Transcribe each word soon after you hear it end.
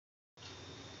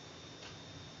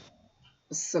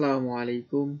আসসালামু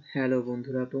আলাইকুম। হ্যালো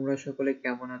বন্ধুরা, তোমরা সকলে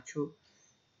কেমন আছো?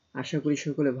 আশা করি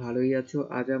সকলে ভালোই আছো।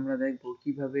 আজ আমরা দেখব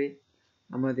কিভাবে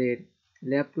আমাদের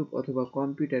ল্যাপটপ অথবা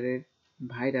কম্পিউটারের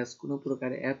ভাইরাস কোনো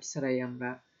প্রকার অ্যাপ ছাড়াই আমরা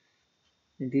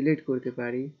ডিলিট করতে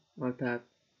পারি, অর্থাৎ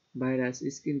ভাইরাস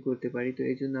স্ক্রিন করতে পারি। তো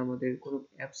এই জন্য আমাদের কোনো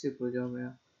অ্যাপসের প্রয়োজন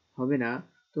হবে না।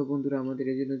 তো বন্ধুরা, আমাদের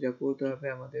এই জন্য যা করতে হবে,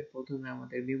 আমাদের প্রথমে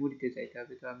আমাদের মেমোরিতে যাইতে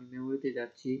হবে। তো আমি মেমোরিতে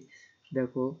যাচ্ছি।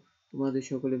 দেখো, তোমাদের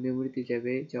সকলে মেমোরিতে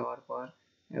যাবে। যাওয়ার পর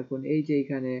এখন এই যে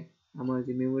এখানে আমার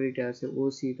যে মেমোরিটা আছে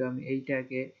ওসি, তো আমি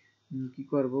এইটাকে কি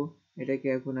করব, এটাকে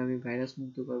এখন আমি ভাইরাস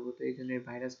মুক্ত করব। তো এই জন্য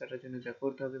ভাইরাস কাটার জন্য যা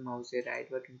করতে হবে, মাউসের রাইট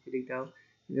বাটন ক্লিক দাও।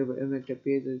 এরকম একটা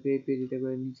পেজ আসবে, এই পেজে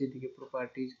করে নিচের দিকে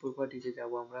প্রপার্টিজে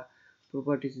যাব আমরা।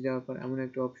 প্রপার্টিজে যাওয়ার পর এমন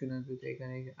একটা অপশন আসবে, তো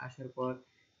এখানে আসার পর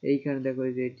এইখানে দেখো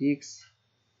যে ডিস্ক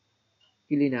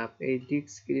ক্লিন আপ, এই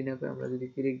ডিস্ক ক্লিন আপে আমরা যদি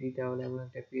ক্লিক দিই তাহলে এমন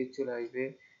একটা পেজ চলে আসবে।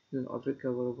 অপেক্ষা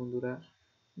করো বন্ধুরা,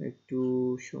 একটু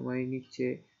সময় নিচ্ছে।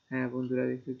 হ্যাঁ বন্ধুরা,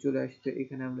 একটু চলে আসছে।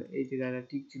 এখানে আমরা এই জায়গাটা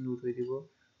টিক চিহ্ন উঠিয়ে দিব,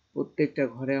 প্রত্যেকটা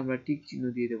ঘরে আমরা টিক চিহ্ন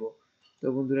দিয়ে দেবো। তো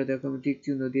বন্ধুরা দেখো, আমি টিক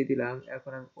চিহ্ন দিয়ে দিলাম।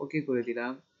 এখন আমি ওকে করে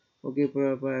দিলাম। ওকে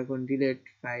করার পর এখন ডিলেট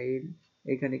ফাইল,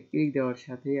 এখানে ক্লিক দেওয়ার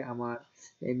সাথে আমার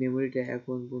এই মেমোরিটা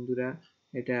এখন বন্ধুরা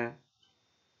এটা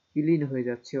ক্লিন হয়ে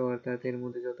যাচ্ছে, অর্থাৎ এর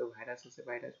মধ্যে যত ভাইরাস আছে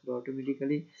ভাইরাসগুলো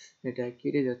অটোমেটিক্যালি এটা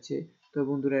কেটে যাচ্ছে। তো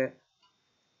বন্ধুরা,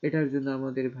 এটার জন্য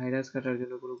আমাদের ভাইরাস কাটার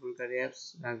জন্য কোনো প্রকার অ্যাপস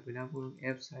লাগবে না। কোনো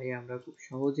অ্যাপস ছাড়াই আমরা খুব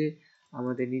সহজে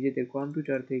আমাদের নিজেদের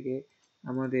কম্পিউটার থেকে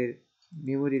আমাদের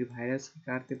মেমোরির ভাইরাস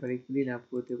কাটতে পারি, ক্লিন আপ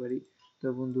করতে পারি। তো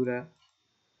বন্ধুরা,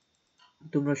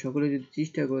 তোমরা সকলে যদি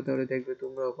চেষ্টা করো তাহলে দেখবে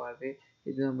তোমরাও পারবে।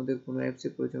 এই জন্য আমাদের কোনো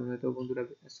অ্যাপসের প্রয়োজন হয়। তো বন্ধুরা,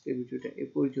 আজকের ভিডিওটা এ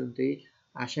পর্যন্তই।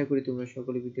 আশা করি তোমরা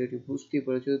সকলে ভিডিওটি বুঝতে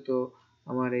পেরেছো। তো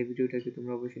আমার এই ভিডিওটাকে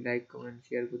তোমরা অবশ্যই লাইক কমেন্ট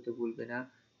শেয়ার করতে ভুলবে না।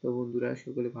 তো বন্ধুরা,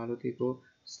 সকলে ভালো থেকো।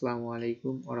 আসসালামু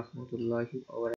আলাইকুম ওয়া রাহমাতুল্লাহি ওয়া বারাকাতুহু।